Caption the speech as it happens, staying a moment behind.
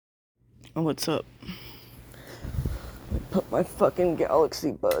Oh, what's up? Put my fucking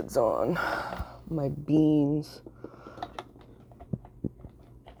Galaxy Buds on. My beans.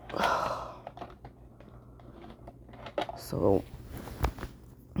 So,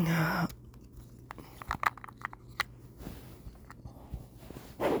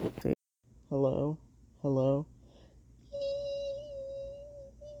 hello? Hello?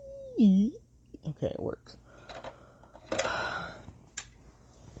 Okay, it works.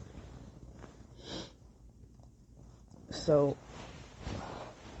 So,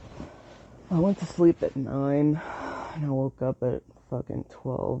 I went to sleep at 9, and I woke up at fucking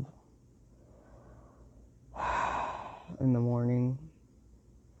 12 in the morning.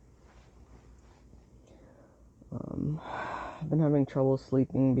 I've been having trouble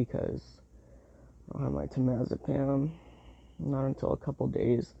sleeping because I don't have my temazepam. Not until a couple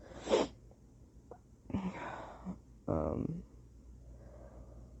days. I'm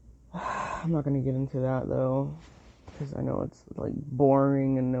not gonna get into that though, because I know it's like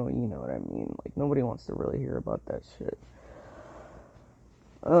boring and no, you know what I mean. Like nobody wants to really hear about that shit.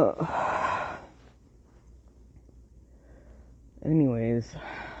 Anyways,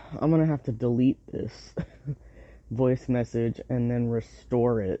 I'm gonna have to delete this voice message and then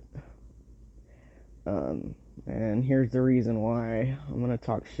restore it. And here's the reason why. I'm gonna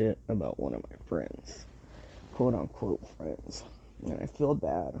talk shit about one of my friends, quote unquote friends, and I feel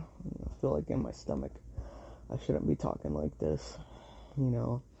bad. I feel like in my stomach. I shouldn't be talking like this, you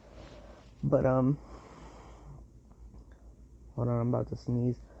know. But hold on, I'm about to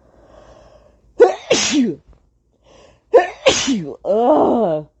sneeze.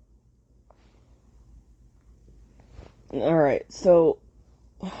 Ugh. Alright, so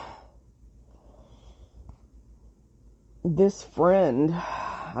this friend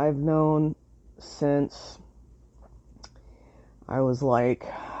I've known since I was like,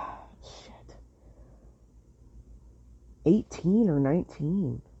 shit, 18 or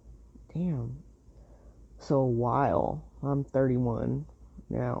 19. Damn. So a while. I'm 31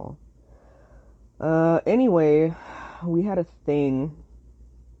 now. Anyway, we had a thing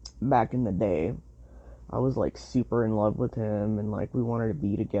back in the day. I was like super in love with him and like we wanted to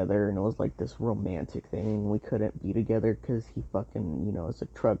be together and it was like this romantic thing. We couldn't be together because he fucking, is a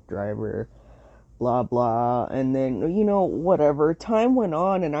truck driver, blah blah. And then, whatever. Time went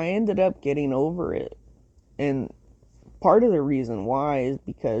on and I ended up getting over it. And part of the reason why is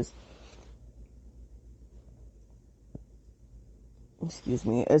because, excuse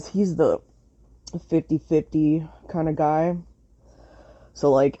me, as he's the 50-50 kind of guy.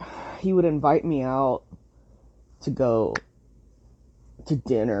 So like he would invite me out to go to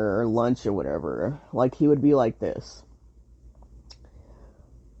dinner or lunch or whatever. Like he would be like this.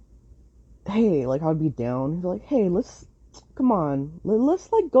 Hey, like I'd be down. He'd be like, hey, come on,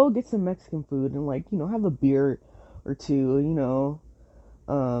 let's like go get some Mexican food and like, have a beer or two,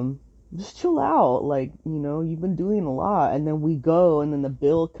 just chill out. Like, you've been doing a lot. And then we go and then the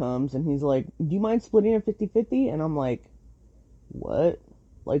bill comes and he's like, do you mind splitting it 50-50? And I'm like, what?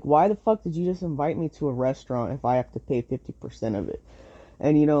 Like, why the fuck did you just invite me to a restaurant if I have to pay 50% of it?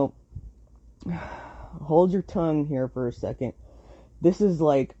 And hold your tongue here for a second. This is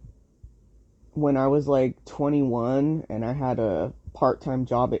like when I was like 21 and I had a part-time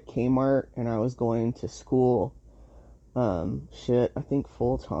job at Kmart and I was going to school, I think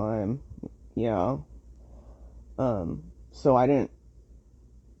full time. Yeah. So I didn't,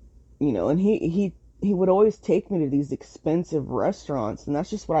 and he would always take me to these expensive restaurants and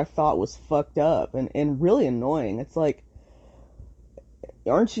that's just what I thought was fucked up and really annoying. It's like,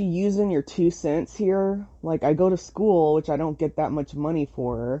 aren't you using your 2 cents here? Like I go to school, which I don't get that much money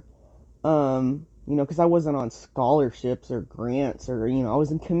for. Because I wasn't on scholarships or grants or, I was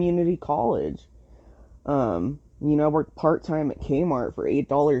in community college. I worked part time at Kmart for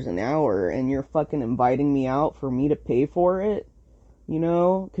 $8 an hour, and you're fucking inviting me out for me to pay for it,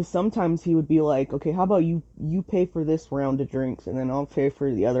 Because sometimes he would be like, okay, how about you pay for this round of drinks, and then I'll pay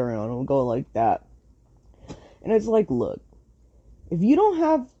for the other round, and we'll go like that. And it's like, look, if you don't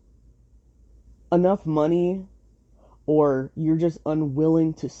have enough money or you're just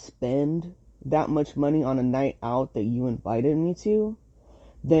unwilling to spend that much money on a night out that you invited me to,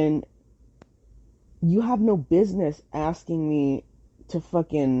 then you have no business asking me to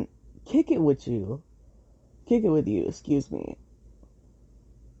fucking kick it with you. Kick it with you, excuse me.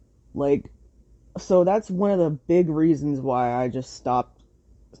 Like, so that's one of the big reasons why I just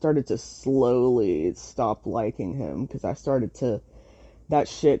started to slowly stop liking him, because that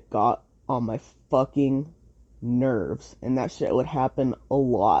shit got on my fucking nerves, and that shit would happen a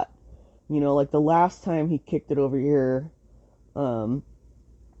lot. Like the last time he kicked it over here, um,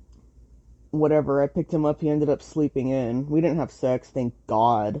 whatever. I picked him up. He ended up sleeping in. We didn't have sex, thank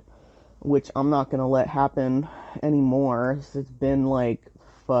God, which I'm not gonna let happen anymore. It's been like,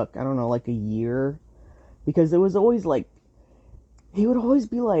 fuck, I don't know, like a year. Because it was always like, he would always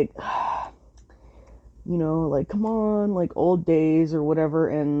be like, like, come on, like old days or whatever.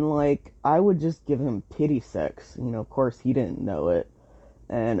 And like, I would just give him pity sex. Of course, he didn't know it.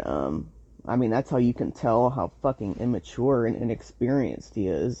 And, I mean, that's how you can tell how fucking immature and inexperienced he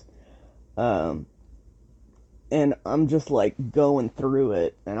is. Um, and I'm just like going through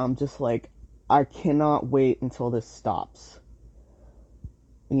it, and I'm just like, I cannot wait until this stops.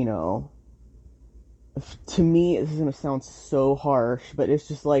 You know, to me, this is gonna sound so harsh, but it's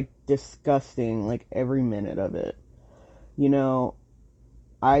just like disgusting, like every minute of it. You know,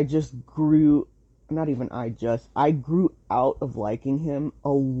 I just grew, not even I grew out of liking him a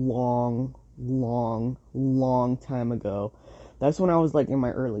long, long, long time ago. That's when I was like in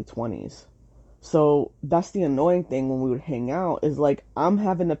my early 20s. So that's the annoying thing when we would hang out is like I'm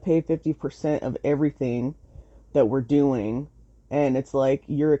having to pay 50% of everything that we're doing. And it's like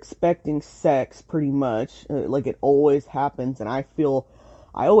you're expecting sex pretty much. Like it always happens. And I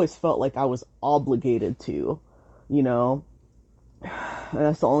always felt like I was obligated to, you know? And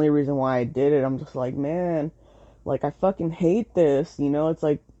that's the only reason why I did it. I'm just like, man, like I fucking hate this. It's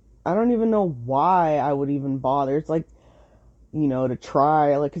like, I don't even know why I would even bother. It's like, to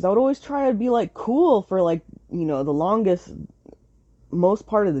try, like, because I would always try to be like cool for like, the longest, most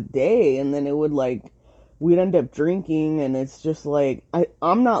part of the day. And then it would like, we'd end up drinking. And it's just like,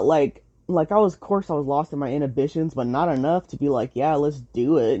 I'm not like I was, of course, I was lost in my inhibitions, but not enough to be like, yeah, let's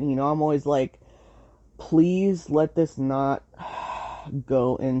do it. I'm always like, please let this not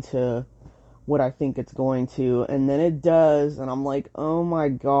go into what I think it's going to. And then it does. And I'm like, oh my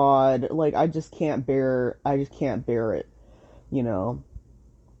God, like, I just can't bear it, you know?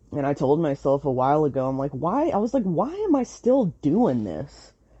 And I told myself a while ago, I'm like, why? I was like, why am I still doing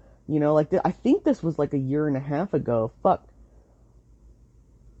this? Like, I think this was like a year and a half ago. Fuck.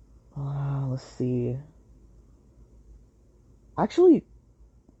 Let's see. Actually,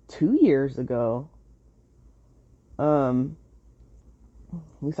 2 years ago. Um, at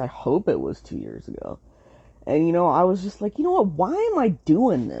least I hope it was 2 years ago. And I was just like, you know what? Why am I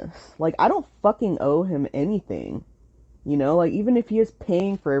doing this? Like, I don't fucking owe him anything. Like even if he is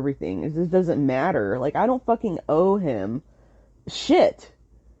paying for everything, it just doesn't matter. Like I don't fucking owe him shit.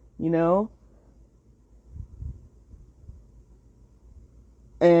 You know?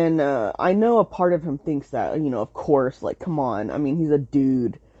 And I know a part of him thinks that, of course, like come on. I mean, he's a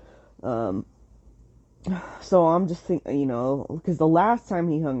dude. Um, so I'm just thinking, because the last time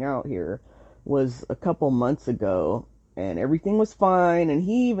he hung out here was a couple months ago, and everything was fine. And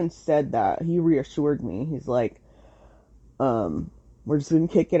he even said that he reassured me. He's like, we're just gonna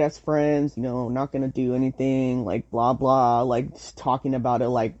kick it as friends, not gonna do anything, like blah blah, like just talking about it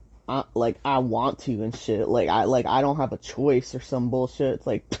like I want to and shit, like I don't have a choice or some bullshit. It's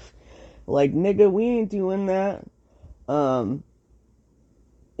like, like nigga, we ain't doing that. Um,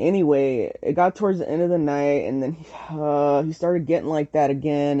 anyway, it got towards the end of the night, and then he started getting like that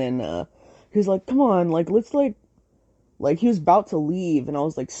again, and he's like, come on, like let's like he was about to leave, and I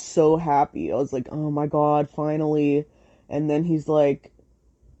was like so happy. I was like, oh my God, finally. And then he's like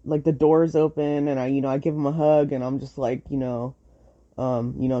the door's open, and I give him a hug, and I'm just like,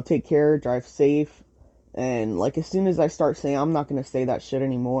 take care, drive safe. And like as soon as I start saying, I'm not gonna say that shit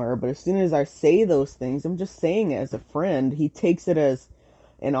anymore, but as soon as I say those things, I'm just saying it as a friend. He takes it as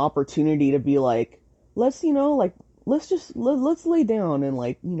an opportunity to be like, let's, like let's lay down and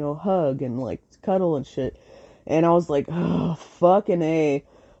like, hug and like cuddle and shit. And I was like, oh, fucking A.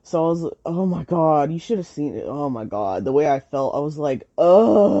 So I was, oh my God, you should have seen it. Oh my God, the way I felt, I was like,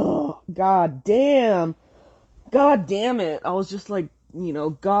 oh, God damn it. I was just like,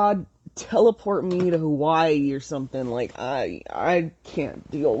 God, teleport me to Hawaii or something. Like, I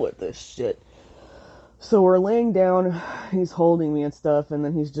can't deal with this shit. So we're laying down, he's holding me and stuff, and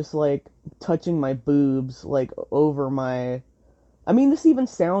then he's just like touching my boobs, like over my. I mean, this even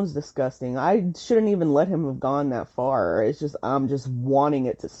sounds disgusting. I shouldn't even let him have gone that far. It's just, I'm just wanting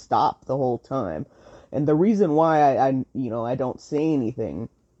it to stop the whole time. And the reason why I don't say anything,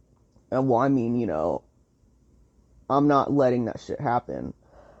 well, I mean, I'm not letting that shit happen,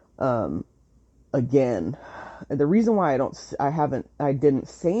 um, again. And the reason why I didn't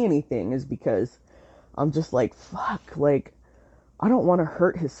say anything is because I'm just like, fuck, like, I don't want to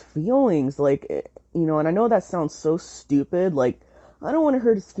hurt his feelings. Like, and I know that sounds so stupid. Like, I don't want to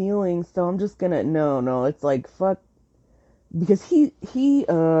hurt his feelings, so I'm just gonna, no, it's like, fuck. Because I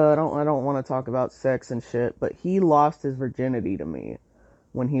don't want to talk about sex and shit, but he lost his virginity to me.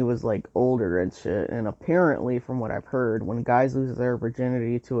 when he was like older and shit. And apparently, from what I've heard, when guys lose their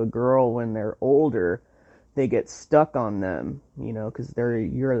virginity to a girl when they're older, they get stuck on them, you know, because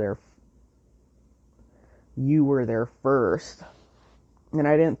you were there first. And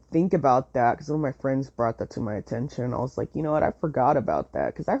I didn't think about that because one of my friends brought that to my attention. I was like, you know what? I forgot about that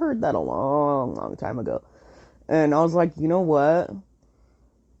because I heard that a long, long time ago. And I was like, you know what?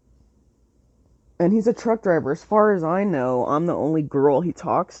 And he's a truck driver. As far as I know, I'm the only girl he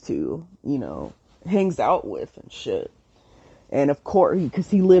talks to, you know, hangs out with and shit. And of course, because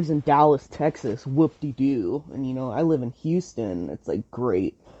he lives in Dallas, Texas, whoop-de-doo. And, you know, I live in Houston. It's like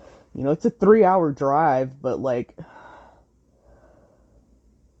great. You know, it's a 3 hour drive, but like,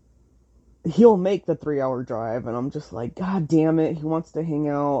 he'll make the 3 hour drive. And I'm just like, God damn it. He wants to hang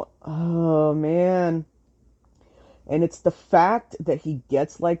out. Oh, man. And it's the fact that he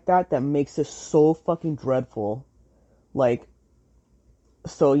gets like that that makes it so fucking dreadful. Like,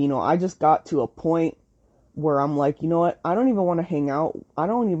 so, you know, I just got to a point where I'm like, you know what? I don't even want to hang out. I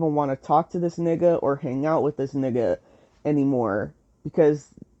don't even want to talk to this nigga or hang out with this nigga anymore because,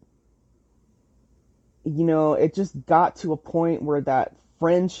 you know, it just got to a point where that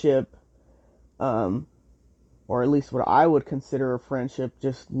friendship, um, or at least what I would consider a friendship,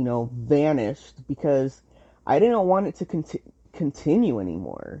 just, you know, vanished because I didn't want it to continue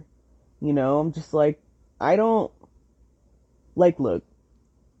anymore. You know, I'm just like, I don't, like, look,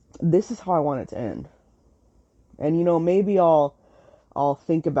 this is how I want it to end. And, you know, maybe I'll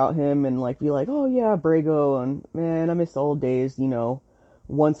think about him and like be like, oh yeah, Brago, and man, I miss the old days, you know,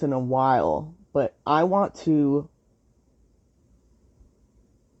 once in a while. But let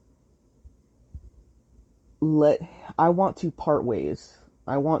I want to part ways.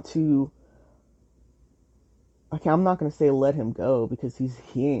 I want to okay, I'm not gonna say let him go because he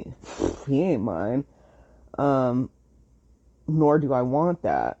ain't mine. Um, nor do I want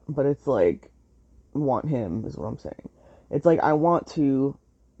that. But it's like want him is what I'm saying. It's like I want to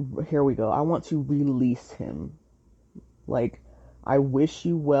here we go. I want to release him. Like I wish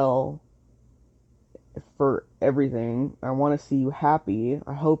you well for everything. I want to see you happy.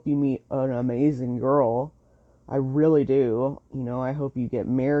 I hope you meet an amazing girl. I really do. You know, I hope you get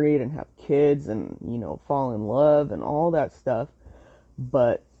married and have kids and, you know, fall in love and all that stuff.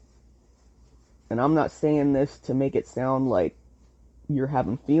 But, and I'm not saying this to make it sound like you're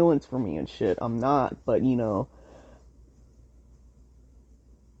having feelings for me and shit. I'm not. But, you know,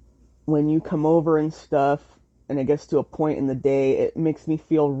 when you come over and stuff and it gets to a point in the day, it makes me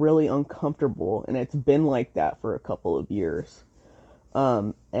feel really uncomfortable. And it's been like that for a couple of years.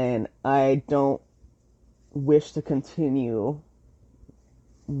 And I don't wish to continue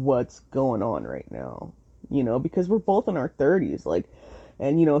what's going on right now, you know, because we're both in our 30s, like,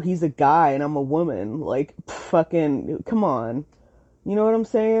 and you know, he's a guy and I'm a woman, like, fucking, come on, you know what I'm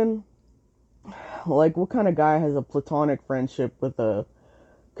saying? Like, what kind of guy has a platonic friendship with a,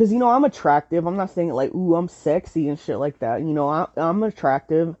 because, you know, I'm attractive, I'm not saying it like, ooh, I'm sexy and shit like that, you know, I'm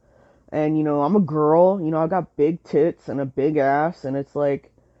attractive, and, you know, I'm a girl, you know, I got big tits and a big ass, and it's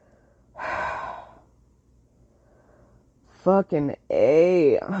like, fucking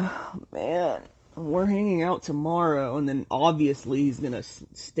A. Oh, man. We're hanging out tomorrow, and then obviously he's gonna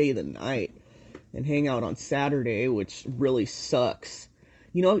stay the night and hang out on Saturday, which really sucks.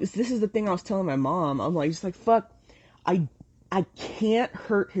 You know, this is the thing I was telling my mom. I'm like, just like, fuck, I, I can't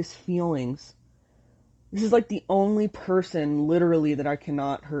hurt his feelings. This is like the only person, literally, that I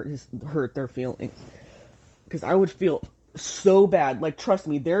cannot hurt their feelings because I would feel so bad. Like, trust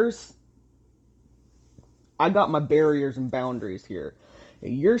me, I got my barriers and boundaries here.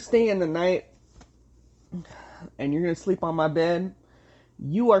 You're staying the night and you're gonna sleep on my bed.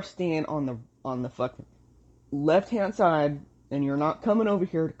 You are staying on the fucking left hand side, and you're not coming over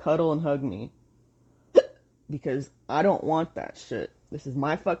here to cuddle and hug me because I don't want that shit. This is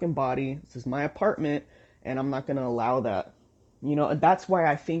my fucking body. This is my apartment, and I'm not gonna allow that. You know, and that's why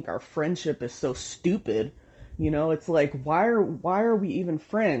I think our friendship is so stupid. You know, it's like why are we even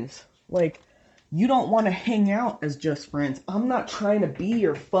friends? Like you don't want to hang out as just friends. I'm not trying to be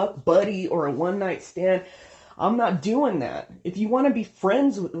your fuck buddy or a one night stand. I'm not doing that. If you want to be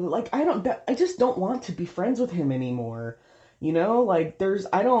friends with, like, I just don't want to be friends with him anymore. You know, like,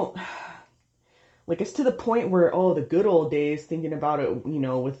 I don't, like, it's to the point where, oh, the good old days, thinking about it, you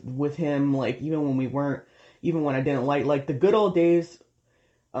know, with him, like, even when I didn't like, the good old days,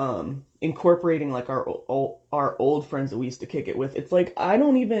 incorporating, like, our old friends that we used to kick it with, it's like, I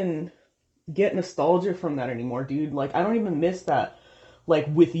don't even get nostalgia from that anymore, dude. Like, I don't even miss that, like,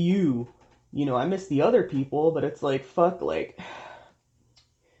 with you. You know, I miss the other people, but it's like, fuck, like,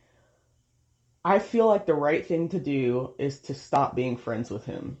 I feel like the right thing to do is to stop being friends with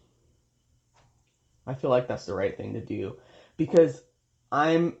him. I feel like that's the right thing to do because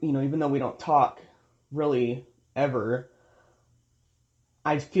even though we don't talk really ever,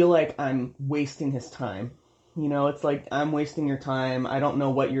 I feel like I'm wasting his time. It's like I'm wasting your time. I don't know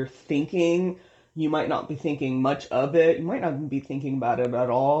what you're thinking. You might not be thinking much of it. You might not be thinking about it at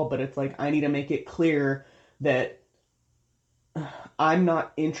all, but it's like I need to make it clear that I'm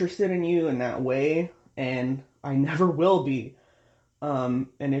not interested in you in that way, and I never will be. And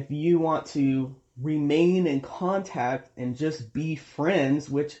if you want to remain in contact and just be friends,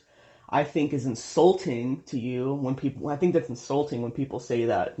 which I think is insulting to you when people, I think that's insulting when people say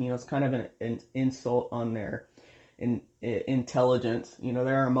that. It's kind of an insult on their intelligence,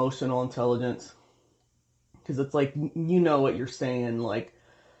 their emotional intelligence. Because it's like, you know what you're saying. Like,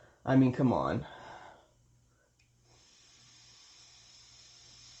 I mean, come on.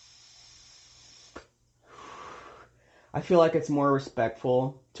 I feel like it's more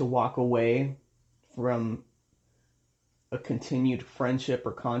respectful to walk away from a continued friendship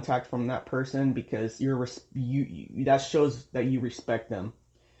or contact from that person because you that shows that you respect them.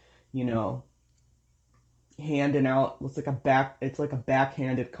 You know, handing out it's like a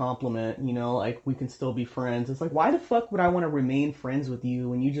backhanded compliment. Like we can still be friends. It's like why the fuck would I want to remain friends with you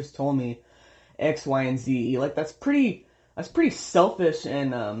when you just told me X, Y, and Z? Like that's pretty selfish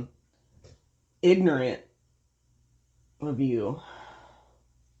and ignorant of you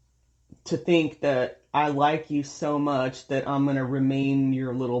to think that I like you so much that I'm gonna remain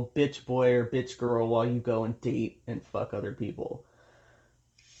your little bitch boy or bitch girl while you go and date and fuck other people.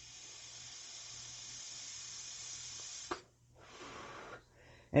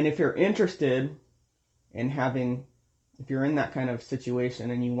 And if you're interested in having, if you're in that kind of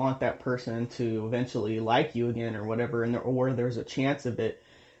situation and you want that person to eventually like you again or whatever, or there's a chance of it,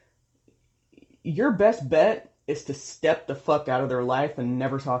 your best bet is to step the fuck out of their life and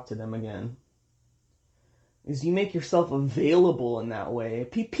never talk to them again. Is you make yourself available in that way.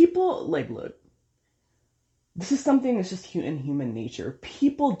 People, like, look, this is something that's just in human nature.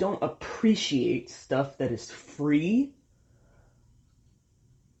 People don't appreciate stuff that is free,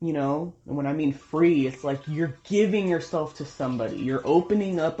 And when I mean free, it's like you're giving yourself to somebody. You're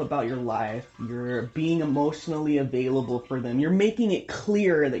opening up about your life. You're being emotionally available for them. You're making it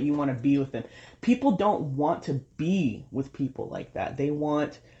clear that you want to be with them. People don't want to be with people like that. They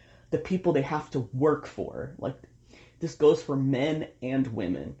want the people they have to work for. Like, this goes for men and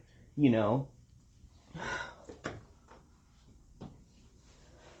women, you know?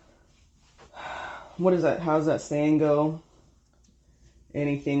 What is that? How's that saying go?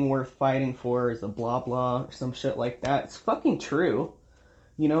 Anything worth fighting for is a blah blah or some shit like that. It's fucking true.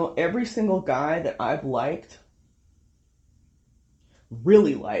 Every single guy that I've liked,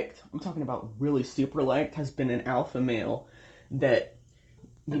 really liked, I'm talking about really super liked, has been an alpha male that,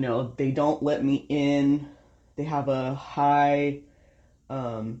 they don't let me in. They have a high,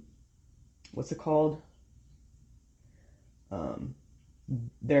 um, what's it called? Um,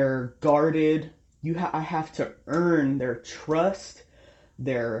 they're guarded. I have to earn their trust,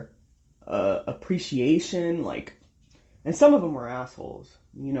 their appreciation. Like, and some of them were assholes,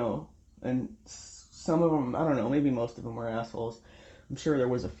 and some of them, I don't know, maybe most of them were assholes. I'm sure there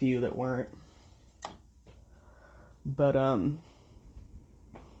was a few that weren't. But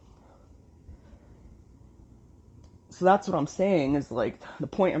so that's what I'm saying is like the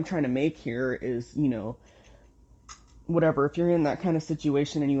point I'm trying to make here is, whatever, if you're in that kind of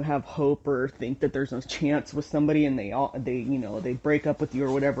situation and you have hope or think that there's a chance with somebody and they break up with you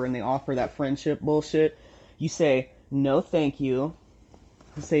or whatever and they offer that friendship bullshit, you say no thank you.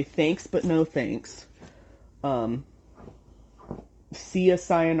 You say thanks but no thanks. Um See ya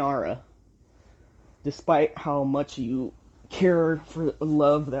sayonara, despite how much you care for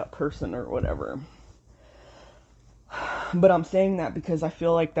love that person or whatever. But I'm saying that because I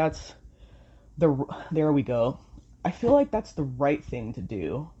feel like that's there we go. I feel like that's the right thing to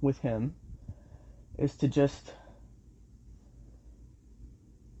do with him, is to just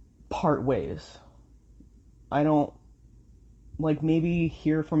part ways. I don't, like, maybe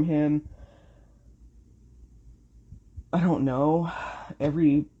hear from him, I don't know,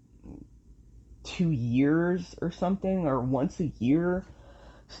 every 2 years or something, or once a year,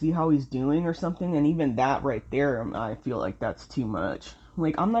 see how he's doing or something. And even that right there, I feel like that's too much.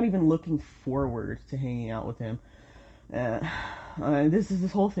 Like, I'm not even looking forward to hanging out with him. Uh,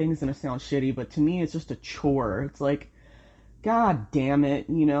 this whole thing is gonna sound shitty, but to me, it's just a chore. It's like, God damn it,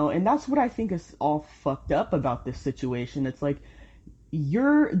 And that's what I think is all fucked up about this situation. It's like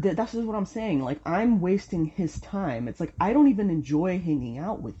that's just what I'm saying. Like, I'm wasting his time. It's like I don't even enjoy hanging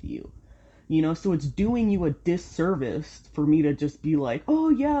out with you. You know, so it's doing you a disservice for me to just be like, oh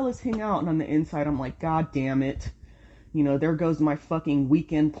yeah, let's hang out. And on the inside, I'm like, God damn it. You know, there goes my fucking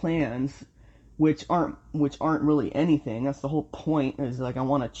weekend plans, which aren't really anything. That's the whole point. Is like I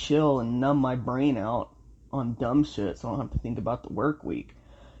want to chill and numb my brain out on dumb shit, so I don't have to think about the work week.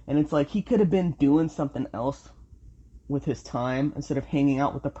 And it's like he could have been doing something else with his time instead of hanging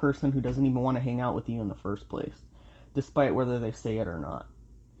out with the person who doesn't even want to hang out with you in the first place, despite whether they say it or not.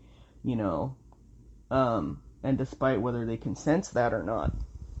 You know, and despite whether they can sense that or not.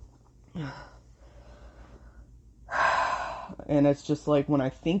 And it's just like when I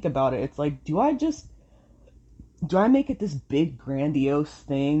think about it, it's like, do I make it this big grandiose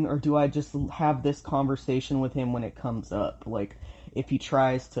thing, or do I just have this conversation with him when it comes up? Like if he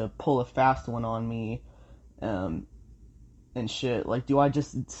tries to pull a fast one on me, um, and shit, like do I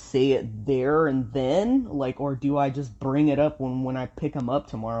just say it there and then, like, or do I just bring it up when I pick him up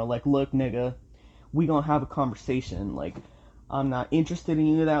tomorrow? Like, look, nigga, we gonna have a conversation. Like, I'm not interested in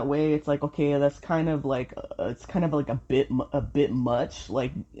you that way. It's like, okay, that's kind of like it's kind of like a bit much.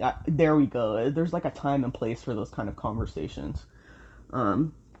 Like, there we go. There's like a time and place for those kind of conversations.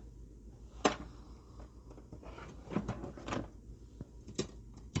 Um,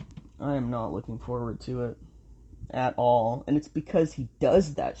 I am not looking forward to it at all, and it's because he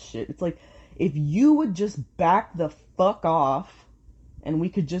does that shit. It's like if you would just back the fuck off, and we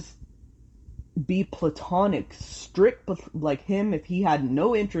could just be platonic, strict, like him. If he had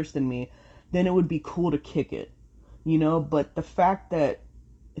no interest in me, then it would be cool to kick it, you know. But the fact that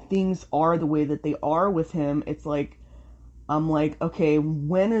things are the way that they are with him, it's like I'm like, okay,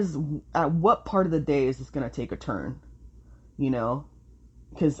 at what part of the day is this gonna take a turn, you know?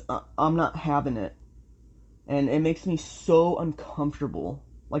 Because I'm not having it, and it makes me so uncomfortable.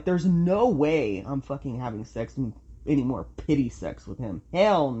 Like, there's no way I'm fucking having sex anymore, pity sex with him.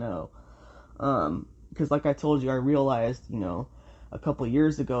 Hell no. Because like I told you, I realized, you know, a couple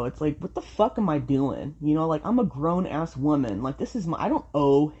years ago, it's like, what the fuck am I doing? You know, like I'm a grown ass woman. Like I don't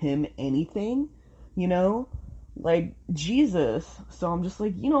owe him anything, you know? Like Jesus. So I'm just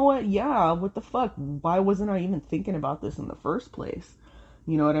like, you know what? Yeah, what the fuck? Why wasn't I even thinking about this in the first place?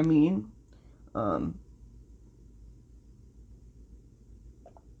 You know what I mean? Um,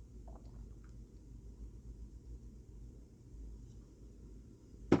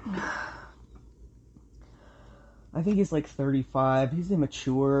 I think he's like 35. He's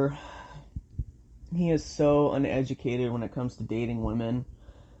immature. He is so uneducated when it comes to dating women.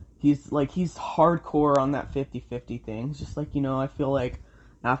 He's hardcore on that 50-50 thing. It's just like, you know, I feel like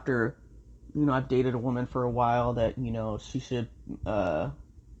after, you know, I've dated a woman for a while that, you know, she should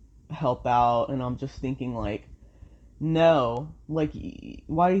help out, and I'm just thinking like, no, like,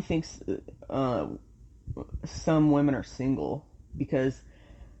 why do you think uh some women are single? Because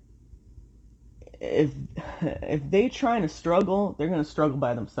if if they trying to struggle, they're going to struggle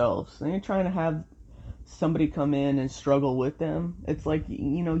by themselves. They're trying to have somebody come in and struggle with them. It's like,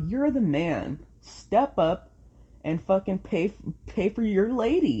 you know, you're the man. Step up and fucking pay for your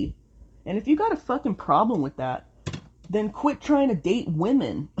lady. And if you got a fucking problem with that, then quit trying to date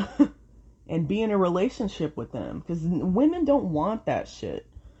women and be in a relationship with them, because women don't want that shit.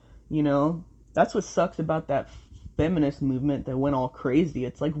 You know, that's what sucks about that feminist movement that went all crazy.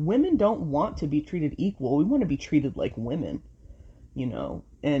 It's like women don't want to be treated equal. We want to be treated like women, you know.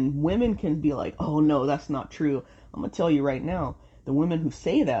 And women can be like, oh no, that's not true. I'm gonna tell you right now, the women who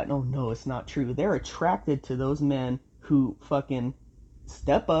say that, oh no, it's not true, they're attracted to those men who fucking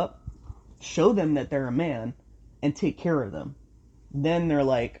step up, show them that they're a man, and take care of them. Then they're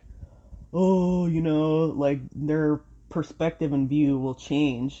like, oh, you know, like their perspective and view will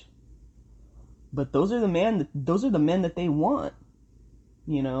change. But those are the men that they want,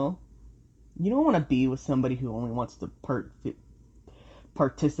 you know. You don't want to be with somebody who only wants to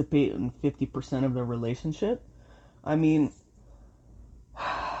participate in 50% of the relationship. I mean,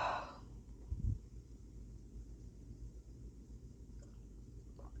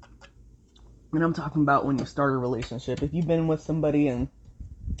 and I'm talking about when you start a relationship. If you've been with somebody and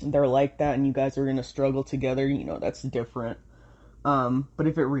they're like that and you guys are going to struggle together, you know, that's different. But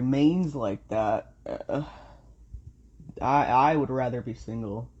if it remains like that, I would rather be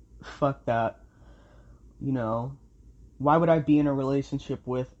single. Fuck that. You know, why would I be in a relationship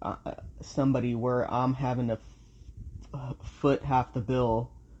with somebody where I'm having to foot half the bill?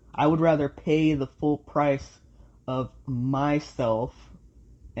 I would rather pay the full price of myself,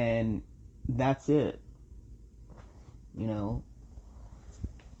 and that's it. You know,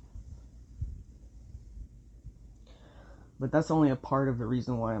 but that's only a part of the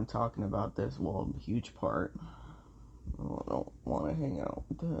reason why I'm talking about this. Well, a huge part. I don't want to hang out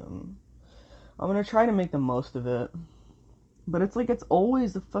with him. I'm gonna try to make the most of it. But it's like it's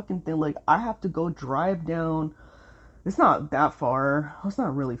always a fucking thing. Like I have to go drive down. It's not that far. It's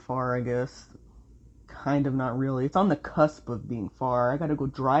not really far, I guess. Kind of not really. It's on the cusp of being far. I gotta go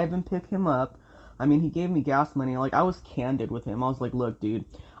drive and pick him up. I mean, he gave me gas money. Like I was candid with him. I was like, "Look, dude,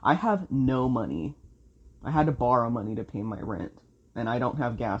 I have no money. I had to borrow money to pay my rent, and I don't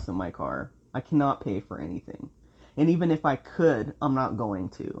have gas in my car. I cannot pay for anything. And even if I could, I'm not going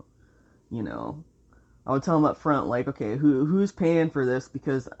to, you know." I would tell him up front, like, okay, who's paying for this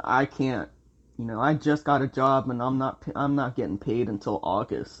because I can't. I just got a job and I'm not getting paid until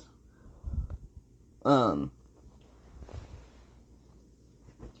August. Um,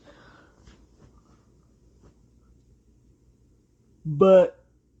 but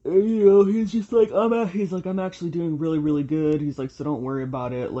he's just like he's like I'm actually doing really really good. He's like, so don't worry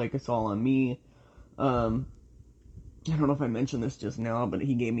about it. Like it's all on me. Um, I don't know if I mentioned this just now, but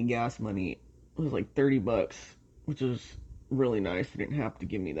he gave me gas money. It was like $30, which is really nice. He didn't have to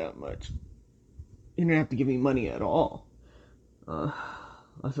give me that much. He didn't have to give me money at all. Uh,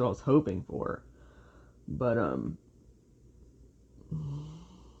 that's what I was hoping for. But I'm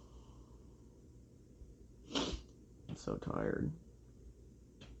so tired.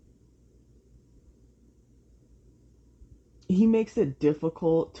 He makes it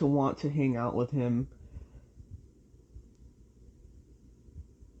difficult to want to hang out with him,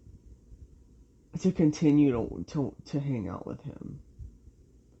 to continue to hang out with him,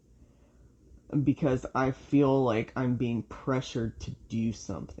 because I feel like I'm being pressured to do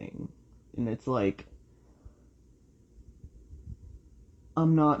something. And it's like,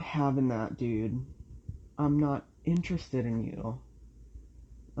 I'm not having that, dude. I'm not interested in you.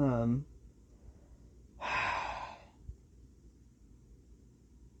 Um,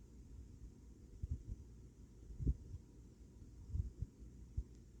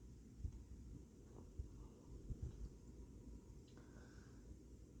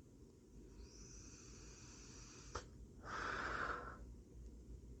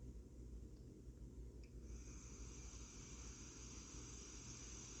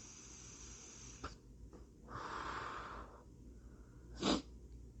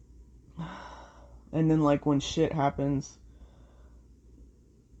 and then, like, when shit happens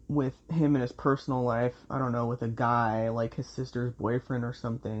with him in his personal life, I don't know, with a guy, like his sister's boyfriend or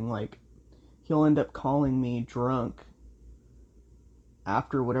something, like, he'll end up calling me drunk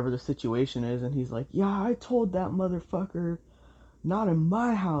after whatever the situation is, and he's like, yeah, I told that motherfucker, not in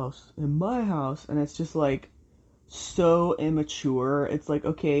my house, in my house. And it's just like so immature. It's like,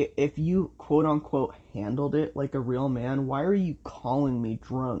 okay, if you quote unquote handled it like a real man, why are you calling me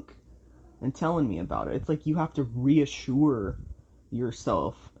drunk and telling me about it? It's like you have to reassure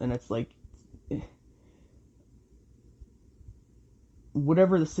yourself. And it's like,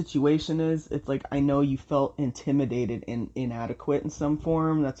 whatever the situation is, it's like, I know you felt intimidated and inadequate in some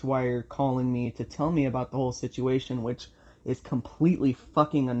form. That's why you're calling me to tell me about the whole situation, which is completely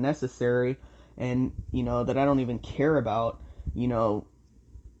fucking unnecessary, and, that I don't even care about, you know,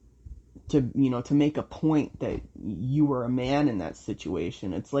 to make a point that you were a man in that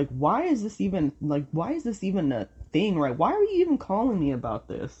situation. It's like, why is this even a thing, right? Why are you even calling me about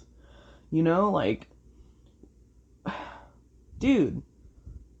this? Like, dude,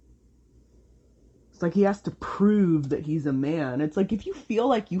 it's like he has to prove that he's a man. It's like, if you feel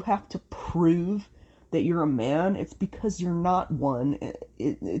like you have to prove that you're a man, it's because you're not one.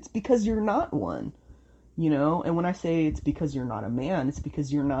 It's because you're not one, And when I say it's because you're not a man, it's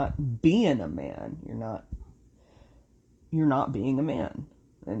because you're not being a man. You're not being a man.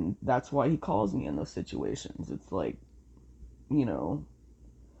 And that's why he calls me in those situations. It's like, you know,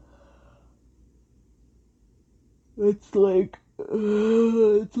 it's like,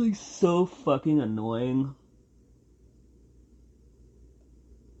 it's like so fucking annoying.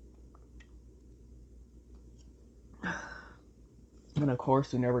 And of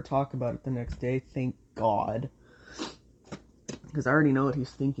course, we never talk about it the next day. Thank God. Because I already know what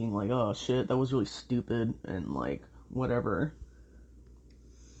he's thinking. Like, oh shit, that was really stupid. And like, whatever.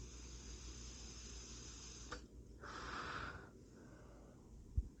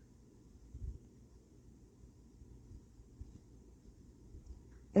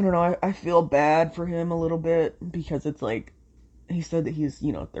 I don't know. I feel bad for him a little bit because it's like, he said that he's,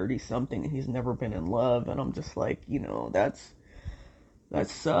 30 something and he's never been in love. And I'm just like, that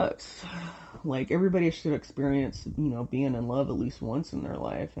sucks. Like, everybody should experience, being in love at least once in their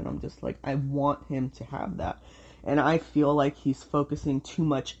life. And I'm just like, I want him to have that. And I feel like he's focusing too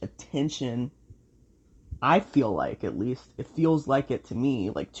much attention. I feel like, at least, it feels like it to me,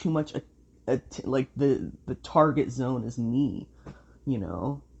 like too much, like the target zone is me, you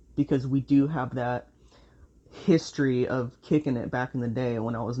know? because we do have that history of kicking it back in the day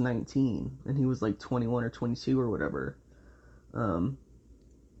when I was 19 and he was like 21 or 22 or whatever. Um,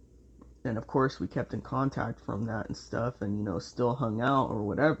 and of course, we kept in contact from that and stuff, and still hung out or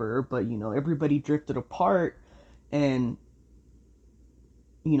whatever. But everybody drifted apart, and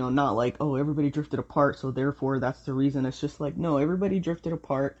not like, oh, everybody drifted apart, so therefore that's the reason. It's just like, no, everybody drifted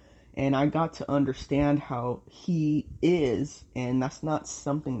apart, and I got to understand how he is, and that's not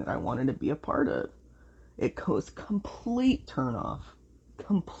something that I wanted to be a part of. It goes complete turn off.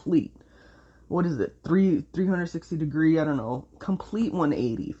 Complete. What is it? 360 degree, I don't know. Complete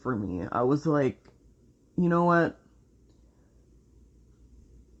 180 for me. I was like, you know what?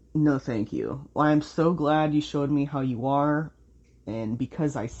 No, thank you. Well, I'm so glad you showed me how you are. And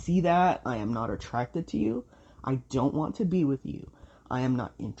because I see that, I am not attracted to you. I don't want to be with you. I am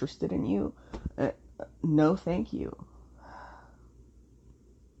not interested in you. No, thank you.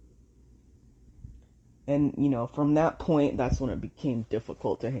 And, from that point, that's when it became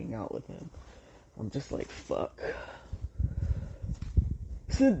difficult to hang out with him. I'm just like, fuck.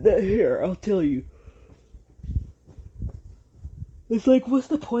 Sit that here, I'll tell you. It's like, what's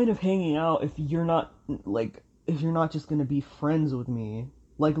the point of hanging out if you're not, like, if you're not just gonna be friends with me?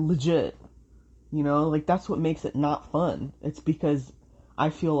 Like, legit. Like, that's what makes it not fun. It's because I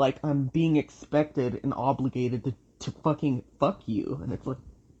feel like I'm being expected and obligated to fucking fuck you. And it's like,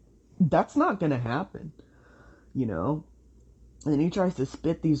 that's not gonna happen, you know? And then he tries to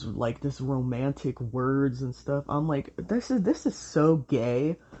spit these, like, this romantic words and stuff. I'm like, this is so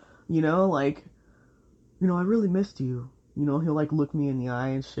gay, like, I really missed you. He'll like look me in the eye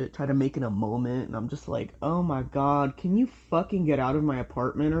and shit, try to make it a moment, and I'm just like, oh my god, can you fucking get out of my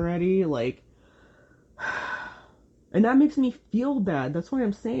apartment already? Like, and that makes me feel bad. That's why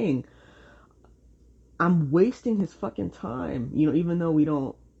I'm saying I'm wasting his fucking time. Even though we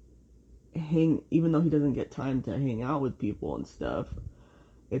don't even though he doesn't get time to hang out with people and stuff.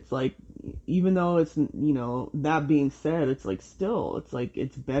 It's like, even though it's, that being said, it's like, still, it's like,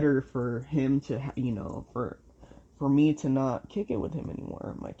 it's better for him to, for me to not kick it with him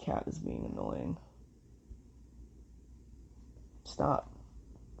anymore. My cat is being annoying. Stop.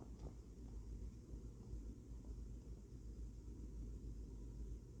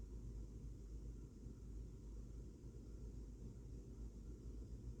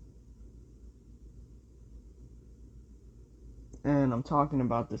 And I'm talking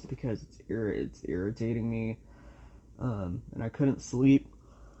about this because it's irritating me. And I couldn't sleep.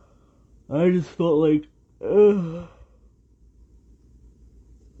 I just felt like, ugh.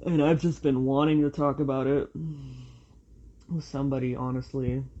 And I've just been wanting to talk about it with somebody,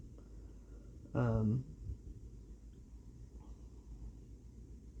 honestly. Um,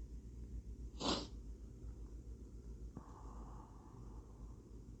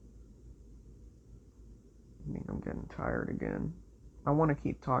 I think I'm getting tired again. I want to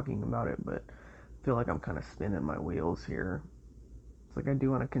keep talking about it, but I feel like I'm kind of spinning my wheels here. It's like I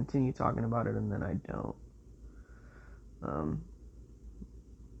do want to continue talking about it, and then I don't. Um,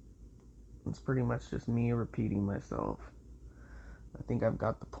 it's pretty much just me repeating myself. I think I've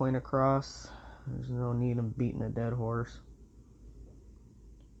got the point across. There's no need of beating a dead horse.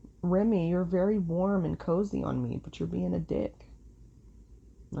 Remy, you're very warm and cozy on me, but you're being a dick.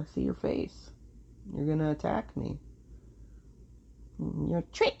 I see your face. You're gonna attack me. You're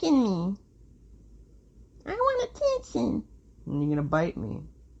tricking me. I want attention. And you're gonna bite me.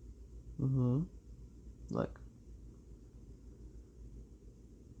 Mm-hmm. Look.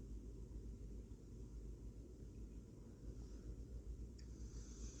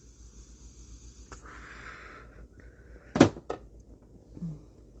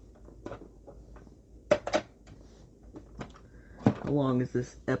 How long is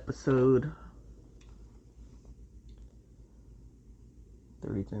this episode?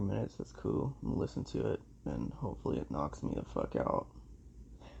 33 minutes. That's cool. I'm gonna listen to it, and hopefully it knocks me the fuck out.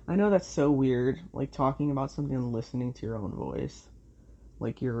 I know that's so weird, like talking about something and listening to your own voice.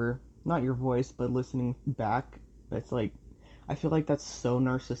 Like not your voice, but listening back. It's like, I feel like that's so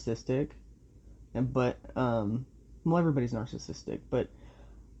narcissistic. But, well, everybody's narcissistic, but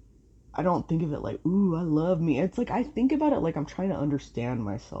I don't think of it like, ooh, I love me. It's like, I think about it like I'm trying to understand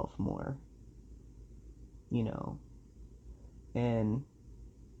myself more, you know? And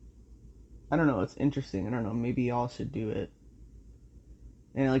I don't know, it's interesting. I don't know, maybe y'all should do it.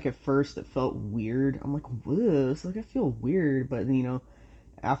 And like at first it felt weird. I'm like, whoa, it's like I feel weird, but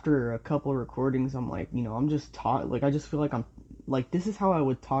after a couple of recordings, I'm like, I'm just like, I just feel like I'm like, this is how I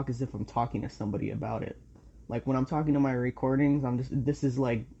would talk as if I'm talking to somebody about it. Like when I'm talking to my recordings, this is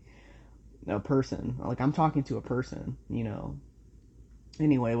like a person. Like I'm talking to a person.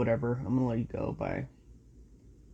 Anyway, whatever. I'm gonna let you go. Bye.